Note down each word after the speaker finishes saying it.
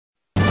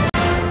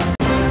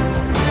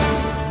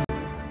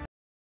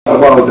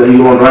about the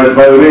human rights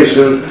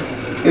violations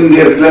in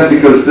their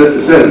classical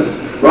sense.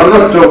 We are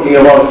not talking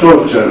about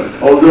torture,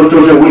 although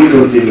torture will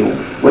continue.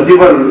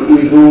 Whatever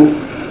we do,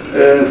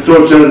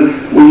 torture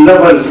will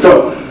never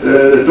stop.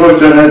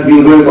 Torture has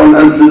been going on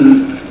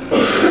until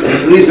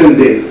recent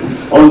days.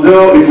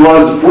 Although it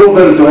was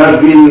proven to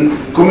have been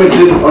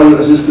committed on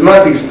a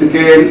systematic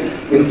scale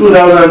in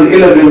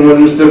 2011 when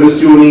Mr.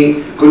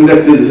 Bassiouni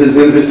conducted his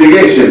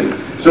investigation.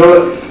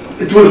 So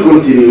it will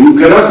continue. You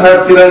cannot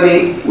have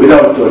tyranny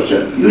without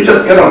torture. You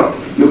just cannot.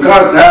 You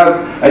can't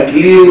have a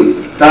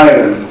clean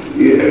tyrant.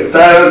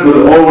 Tyrants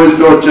will always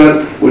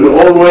torture, will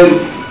always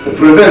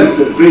prevent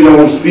freedom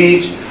of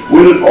speech,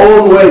 will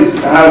always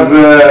have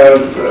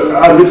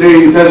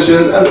arbitrary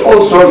detention and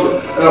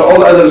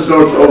all other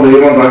sorts of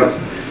human rights.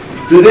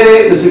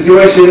 Today, the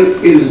situation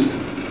is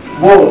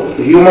both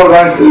human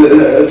rights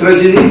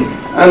tragedy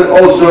and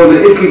also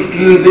the ethnic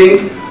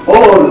cleansing,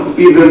 or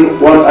even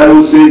what I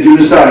would say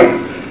genocide.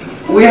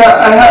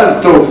 I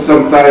have talked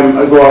some time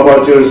ago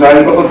about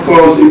genocide, but of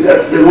course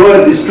the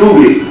word is too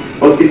big.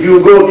 But if you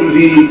go to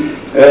the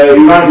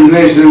United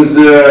Nations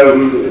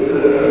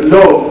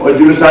law, or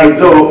genocide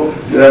law,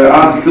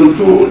 Article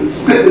 2,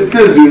 it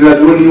tells you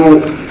that when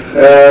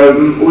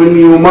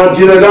you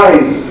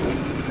marginalize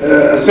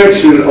a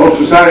section of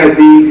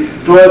society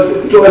to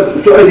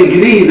a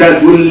degree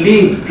that will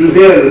lead to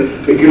their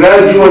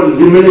gradual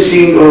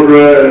diminishing or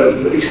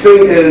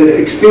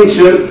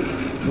extinction,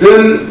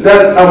 then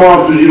that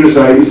amounts to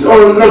genocide. It's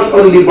not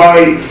only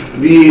by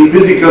the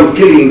physical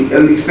killing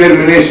and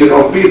extermination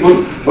of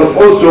people, but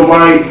also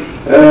by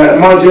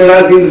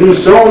marginalizing them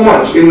so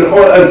much and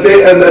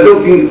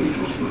adopting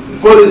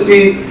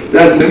policies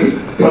that,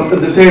 but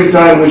at the same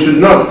time we should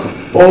not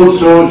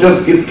also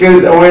just get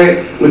carried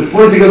away with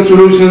political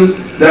solutions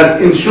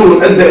that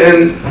ensure at the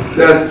end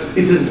that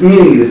it is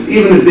meaningless.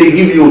 Even if they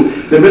give you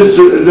the best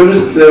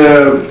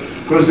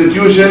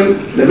constitution,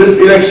 the best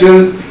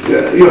elections,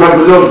 you have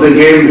lost the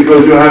game,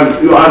 because you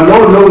are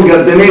no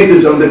longer the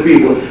natives of the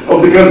people,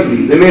 of the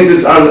country. The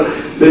natives are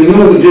the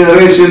new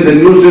generation, the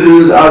new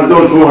citizens are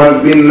those who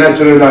have been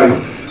naturalized.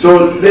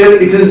 So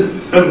it is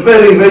a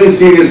very, very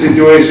serious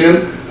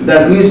situation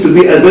that needs to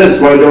be addressed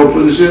by the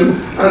opposition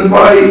and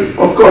by,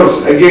 of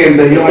course, again,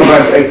 the human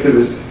rights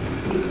activists.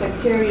 The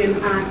sectarian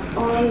act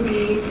on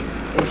the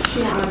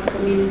Shia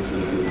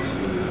community,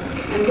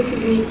 and this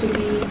is need to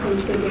be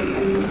considered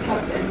and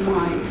kept in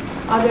mind.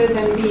 Other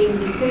than being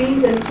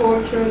detained and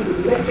tortured,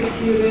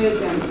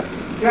 electrocuted, and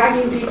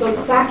dragging people,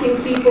 sacking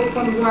people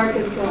from work,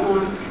 and so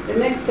on, the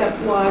next step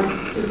was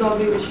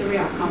dissolving the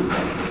Sharia Council.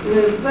 And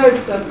then the third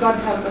step, God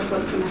help us,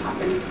 what's going to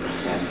happen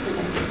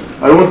next.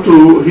 I want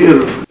to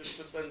hear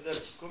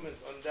comment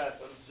on that,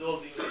 on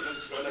dissolving the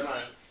Majlis Ulama.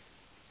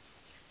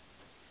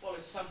 Well,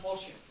 it's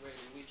unfortunate,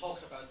 really. We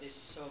talked about this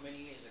so many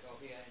years ago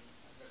here in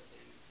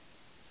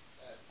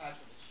the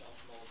patronage of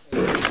Law.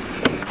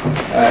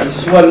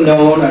 It's well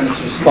known, and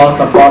it's part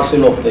and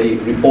parcel of the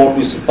report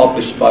which is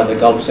published by the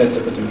Gulf Center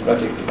for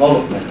Democratic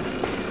Development.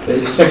 There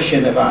is a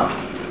section about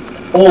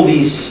all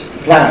these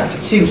plans.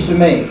 It seems to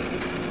me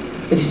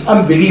it is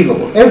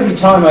unbelievable. Every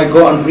time I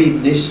go and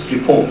read these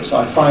reports,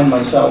 I find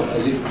myself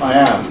as if I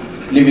am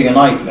living a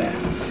nightmare,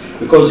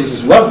 because it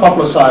is well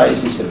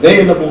publicized, it's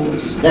available,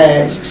 it is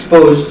there, it's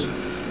exposed,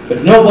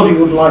 but nobody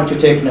would like to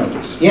take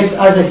notice. Yes,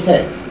 as I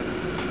said,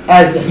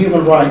 as a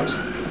human rights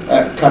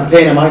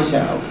campaigner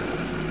myself,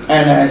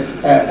 and as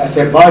a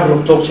survivor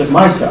of torture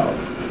myself,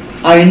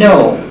 I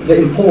know the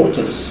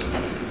importance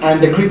and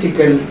the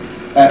critical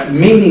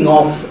meaning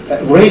of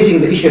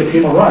raising the issue of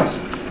human rights.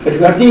 But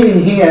we are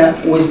dealing here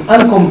with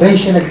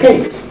unconventional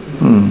case.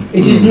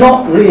 It is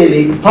not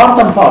really part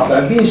and parcel.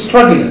 I've been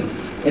struggling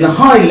in a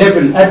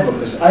high-level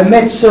advocacy. I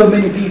met so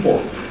many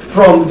people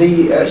from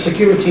the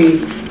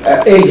security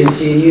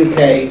agency in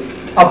UK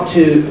up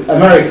to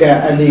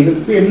America and the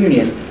European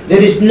Union.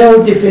 There is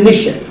no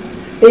definition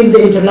in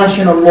the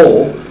international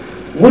law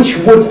which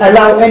would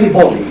allow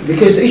anybody,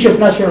 because the issue of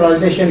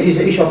nationalization is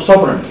the issue of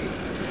sovereignty.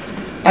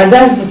 And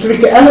that's the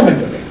tricky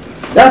element of it.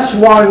 That's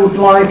why I would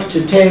like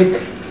to take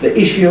the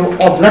issue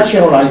of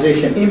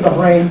naturalization in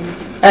Bahrain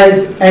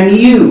as a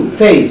new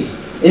phase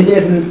in the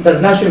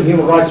international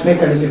human rights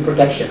mechanism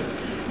protection.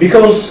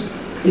 Because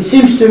it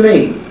seems to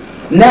me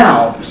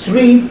now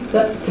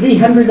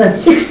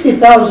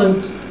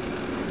 360,000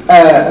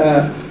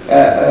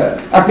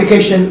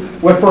 applications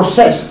were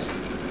processed.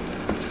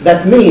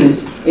 That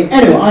means,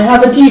 anyway, I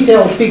have a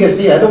detailed figures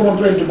here. I don't want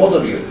to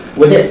bother you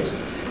with it.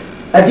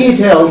 A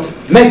detailed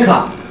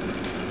makeup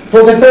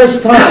for the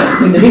first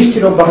time in the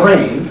history of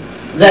Bahrain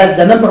that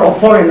the number of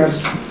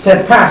foreigners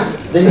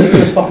surpassed the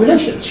indigenous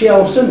population, Shia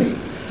or Sunni.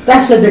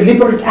 That's a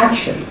deliberate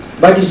action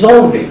by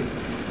dissolving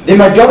the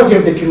majority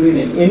of the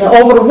community in an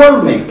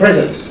overwhelming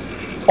presence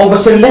of a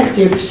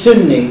selective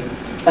Sunni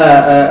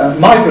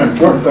migrant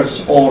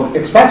workers or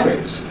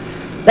expatriates.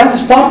 That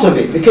is part of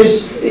it,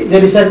 because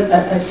there is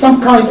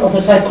some kind of a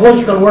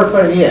psychological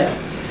warfare here,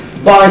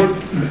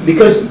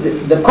 because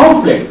the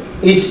conflict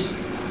is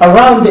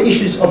around the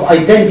issues of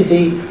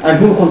identity and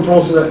who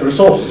controls the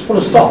resources,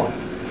 full stop.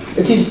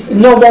 It is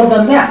no more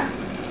than that.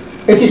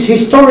 It is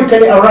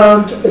historically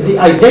around the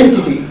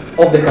identity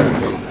of the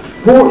country.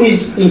 Who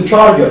is in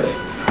charge of it?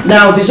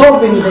 Now,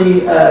 dissolving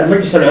the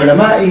Majlis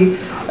al-Ulama'i,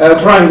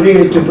 trying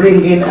really to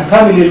bring in a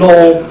family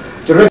law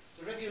to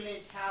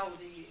regulate how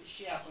the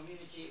Shia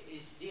community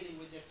is dealing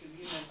with their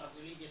communion of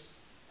religious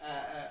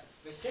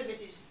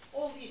festivities.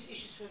 All these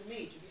issues for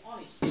me, to be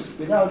honest,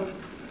 without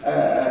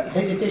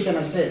hesitation,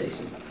 I say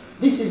this.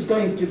 This is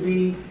going to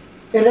be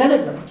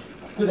irrelevant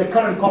to the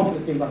current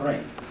conflict in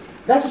Bahrain.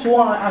 That's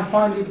why I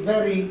find it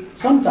very,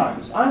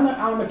 sometimes,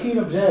 I'm a keen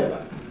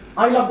observer.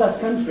 I love that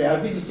country. I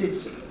visited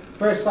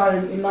first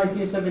time in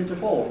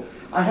 1974.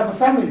 I have a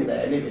family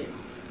there living.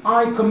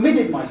 I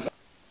committed myself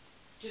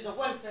to the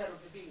welfare of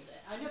the being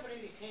there. I never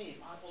really came,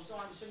 although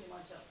I'm Sunni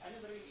myself, I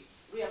never really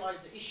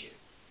realized the issue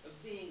of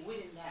being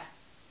within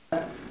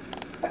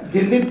that.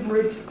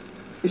 Deliberate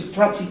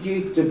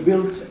strategy to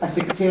build a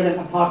sectarian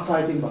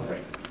apartheid in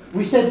Bahrain.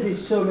 We said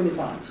this so many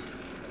times.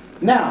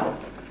 Now,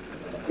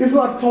 if we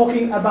are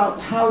talking about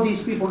how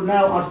these people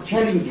now are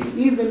challenging,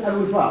 even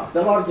Al-Wifaq,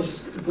 the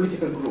largest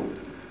political group,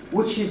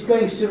 which is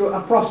going through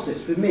a process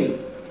for me,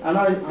 and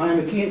I am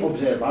a keen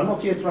observer, I'm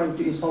not here trying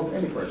to insult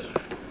any person,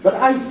 but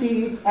I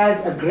see it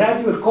as a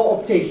gradual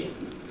co-optation,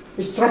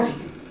 a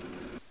strategy,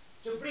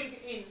 to bring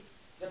in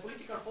the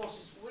political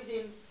forces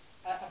within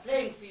a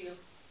playing field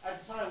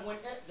at a time when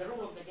the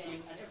rule of the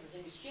game and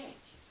everything is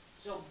changed.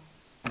 So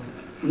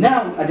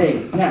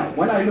nowadays,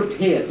 when I looked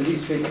here to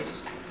these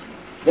figures,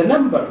 the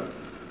number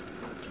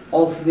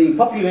of the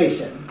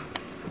population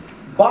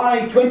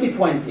by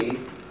 2020,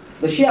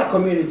 the Shia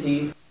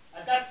community,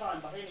 at that time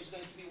Bahrain is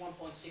going to be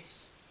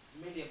 1.6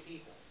 million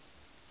people.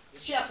 The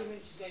Shia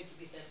community is going to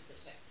be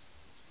 30%.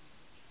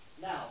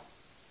 Now,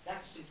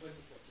 that's in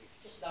 2040,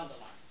 just down the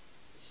line.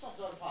 It's not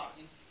very far.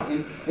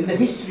 In the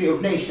history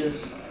of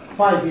nations,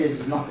 5 years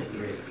is nothing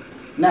really.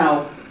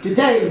 Now,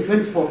 today in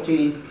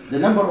 2014, the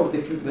number of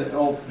the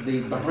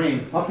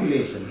Bahrain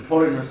population,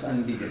 foreigners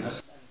and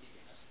indigenous,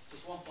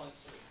 is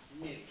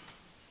 1.3 million.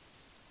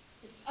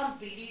 It's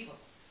unbelievable,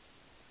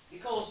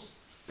 because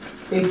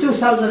in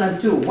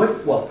 2002,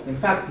 well, in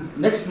fact,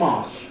 next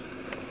March,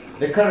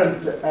 the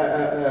current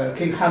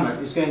King Hamad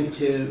is going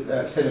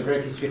to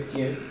celebrate his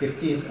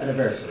 50th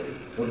anniversary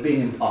of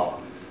being in power.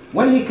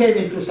 When he came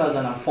in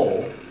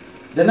 2004,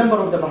 the number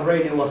of the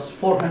Bahraini was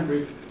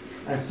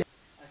 464,000,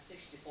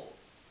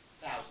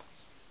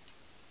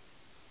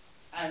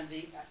 and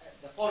the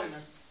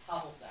foreigners,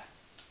 half of that.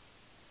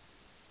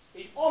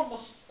 In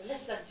almost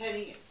less than 10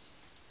 years,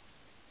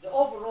 the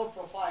overall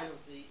profile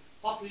of the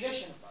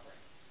population of Bahrain,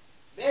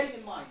 bearing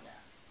in mind that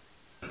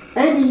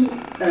any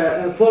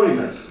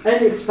foreigners,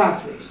 any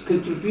expatriates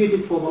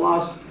contributed for the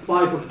last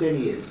 5 or 10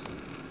 years,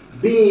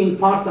 being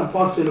part and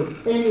parcel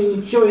of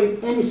any,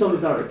 showing any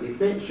solidarity,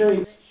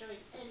 showing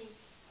any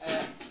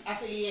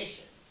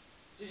affiliation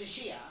to the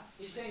Shia,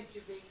 is going to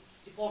be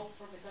deported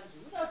from the country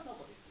without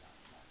nobody.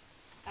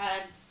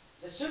 And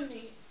the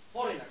Sunni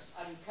foreigners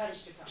are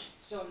encouraged to come.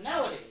 So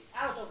nowadays,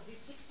 out of these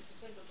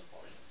 60% of the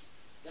foreigners,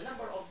 the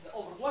number of the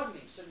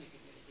overwhelming Sunni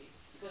community,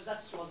 because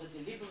that was a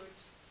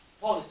deliberate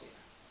policy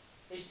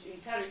now, is to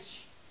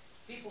encourage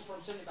people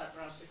from Sunni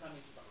backgrounds to come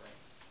into Bahrain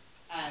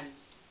and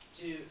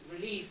to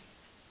relieve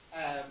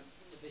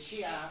the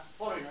Shia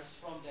foreigners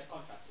from their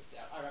contracts, if they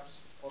are Arabs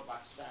or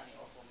Pakistani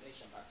or from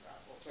Asian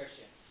background or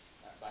Persian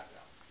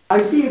background. I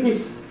see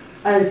this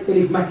as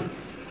enigmatic.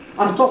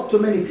 I've talked to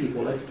many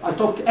people. I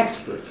talked to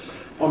experts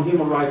on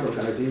human rights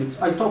organizations.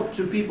 I talked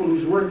to people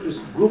who's worked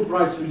with group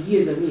rights for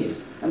years and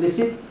years, and they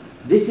said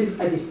this is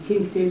a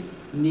distinctive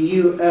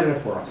new era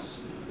for us.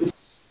 It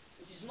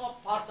is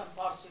not part and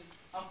parcel.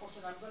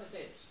 Unfortunately, I'm going to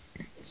say this.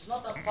 It's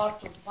not a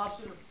part and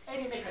parcel of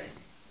any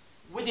mechanism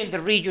within the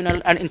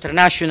regional and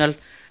international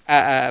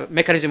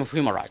mechanism of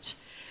human rights.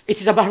 It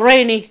is a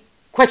Bahraini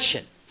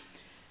question.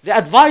 The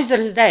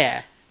advisors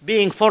there,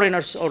 being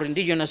foreigners or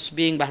indigenous,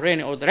 being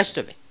Bahraini or the rest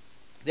of it,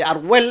 they are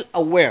well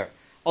aware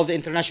of the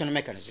international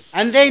mechanism.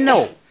 And they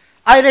know.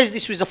 I raised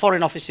this with the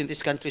Foreign Office in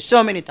this country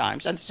so many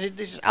times, and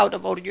this is out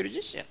of our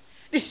jurisdiction.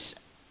 This is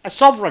a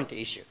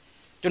sovereignty issue.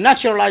 To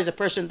naturalize a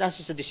person, that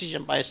is a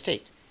decision by a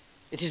state.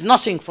 It is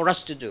nothing for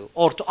us to do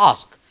or to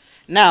ask.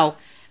 Now,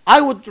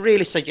 I would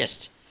really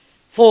suggest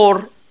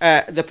for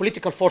the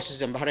political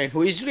forces in Bahrain,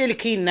 who is really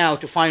keen now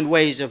to find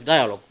ways of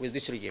dialogue with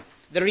this regime.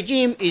 The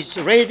regime is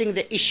raising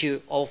the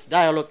issue of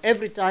dialogue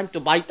every time to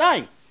buy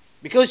time,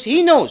 because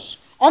he knows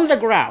on the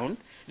ground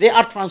they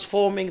are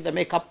transforming the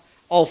makeup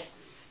of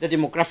the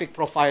demographic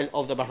profile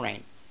of the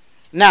Bahrain.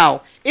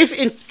 Now, if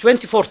in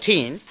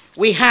 2014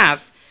 we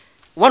have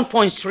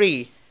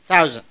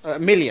 1.3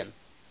 million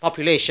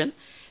population,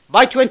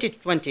 by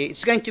 2020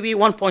 it's going to be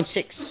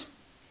 1.6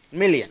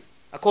 million,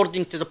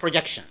 according to the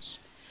projections.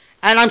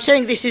 And I'm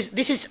saying this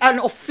is an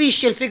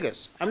official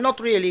figures. I'm not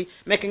really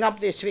making up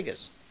these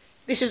figures.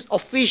 This is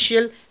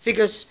official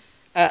figures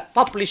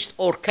published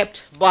or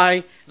kept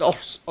by the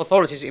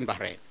authorities in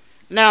Bahrain.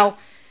 Now,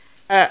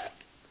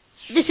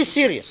 this is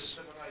serious.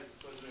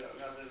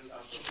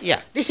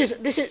 Yeah, this is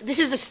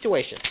the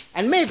situation,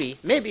 and maybe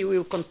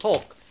we can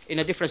talk in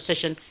a different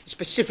session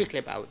specifically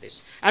about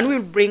this. And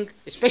we'll bring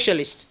a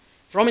specialist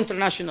from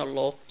international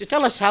law to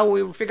tell us how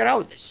we will figure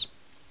out this.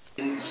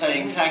 In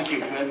saying thank you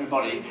to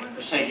everybody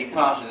for taking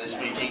part in this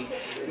meeting,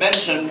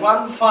 mention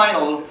one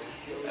final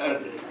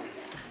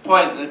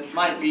point that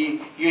might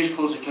be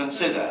useful to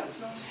consider.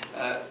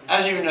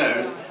 As you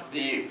know,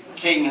 the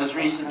King has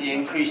recently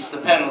increased the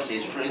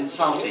penalties for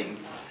insulting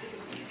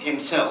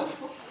himself,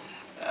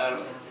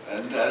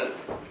 and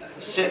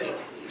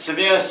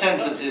severe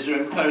sentences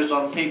are imposed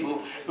on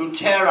people who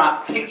tear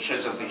up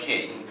pictures of the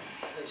King.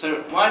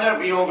 So why don't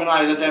we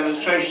organise a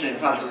demonstration in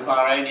front of the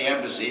Bahraini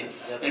embassy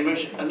in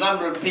which a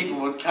number of people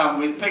would come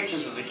with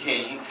pictures of the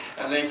King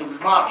and they could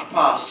march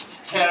past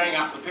tearing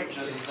up the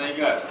pictures as they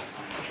go.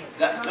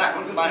 That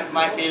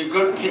might be a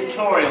good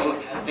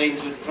pictorial thing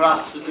for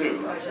us to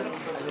do.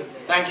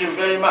 Thank you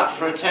very much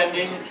for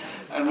attending,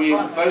 and we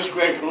are most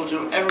grateful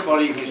to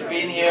everybody who's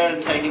been here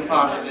and taken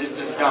part in this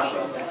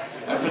discussion,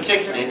 and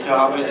particularly to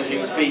our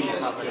visiting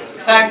speakers.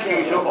 Thank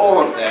you to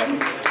all of them.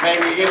 May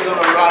we give them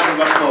a round of applause.